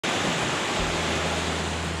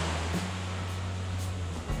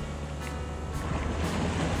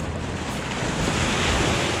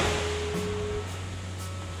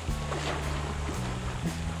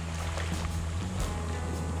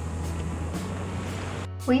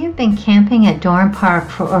We have been camping at Doran Park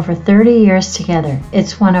for over 30 years together.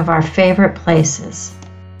 It's one of our favorite places.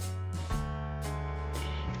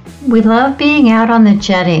 We love being out on the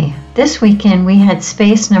jetty. This weekend we had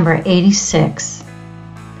space number 86.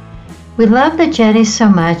 We love the jetty so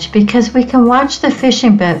much because we can watch the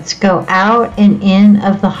fishing boats go out and in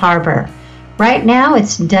of the harbor. Right now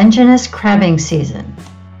it's Dungeness crabbing season.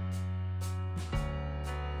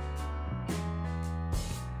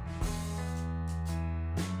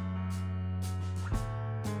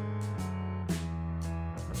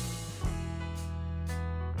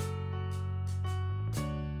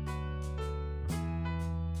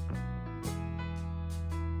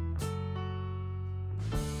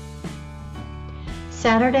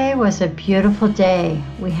 Saturday was a beautiful day.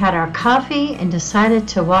 We had our coffee and decided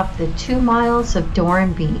to walk the 2 miles of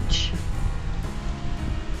Doran Beach.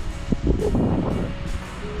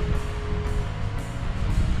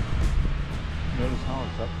 Notice how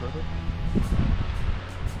it's up further?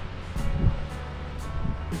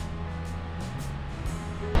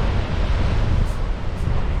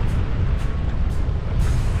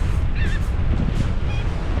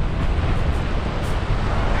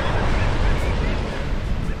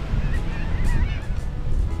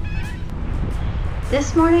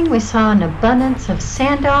 This morning we saw an abundance of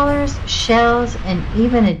sand dollars, shells, and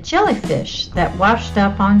even a jellyfish that washed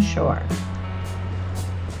up on shore.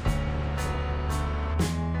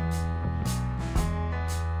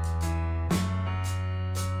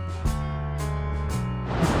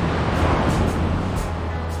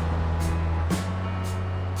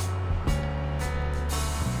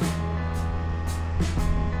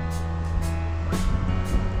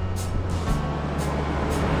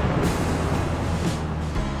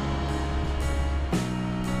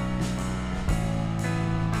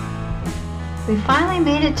 We finally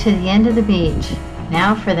made it to the end of the beach.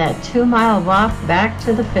 Now for that 2-mile walk back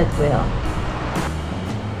to the fifth wheel.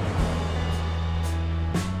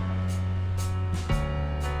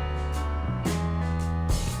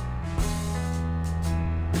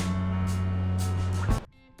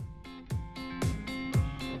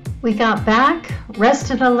 We got back,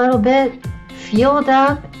 rested a little bit, fueled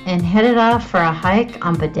up, and headed off for a hike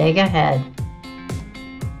on Bodega Head.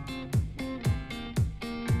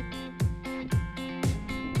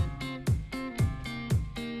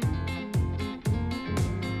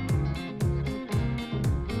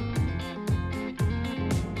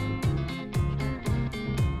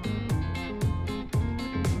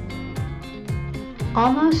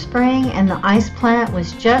 Almost spring and the ice plant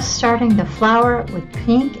was just starting to flower with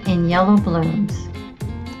pink and yellow blooms.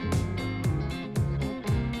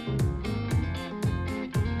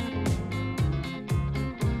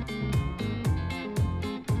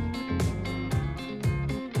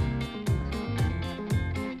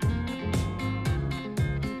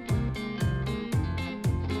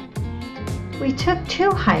 We took 2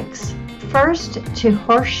 hikes. First to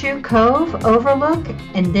Horseshoe Cove Overlook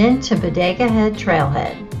and then to Bodega Head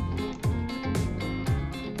Trailhead.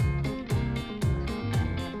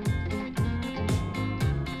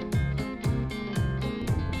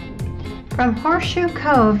 From Horseshoe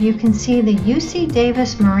Cove you can see the UC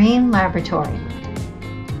Davis Marine Laboratory.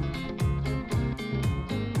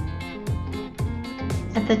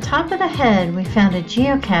 At the top of the head we found a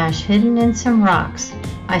geocache hidden in some rocks.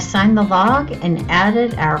 I signed the log and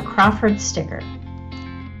added our Crawford sticker.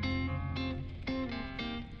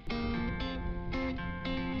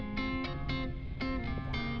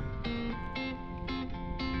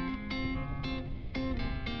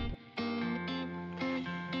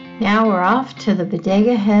 Now we're off to the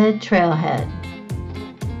Bodega Head Trailhead.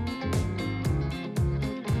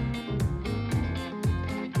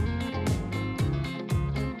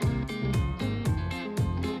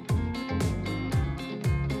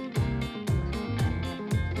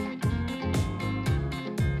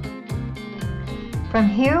 From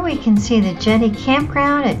here we can see the Jetty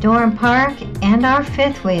campground at Doran Park and our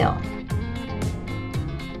fifth wheel.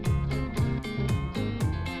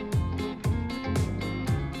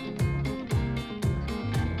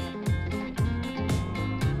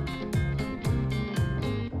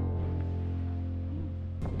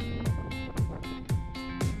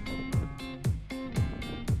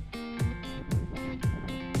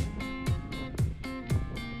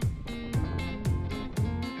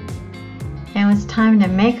 Now it's time to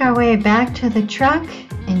make our way back to the truck,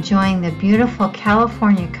 enjoying the beautiful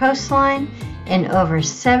California coastline and over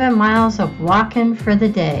 7 miles of walking for the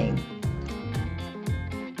day.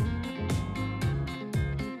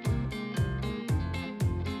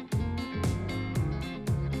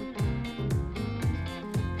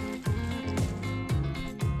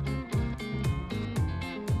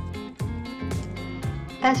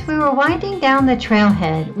 As we were winding down the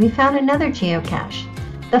trailhead, we found another geocache.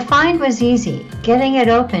 The find was easy. Getting it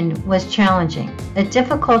open was challenging. The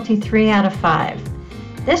difficulty 3 out of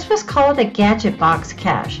 5. This was called a gadget box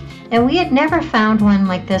cache, and we had never found one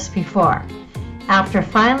like this before. After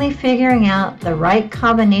finally figuring out the right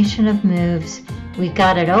combination of moves, we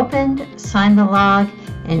got it opened, signed the log,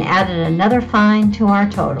 and added another find to our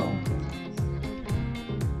total.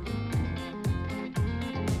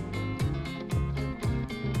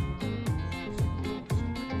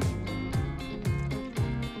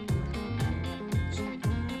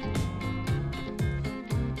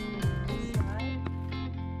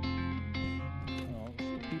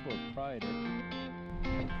 People have tried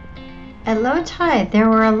it. At low tide, there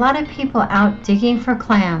were a lot of people out digging for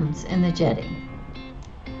clams in the jetty.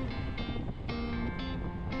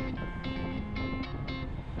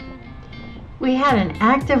 We had an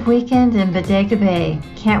active weekend in Bodega Bay.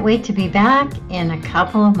 Can't wait to be back in a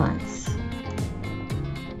couple of months.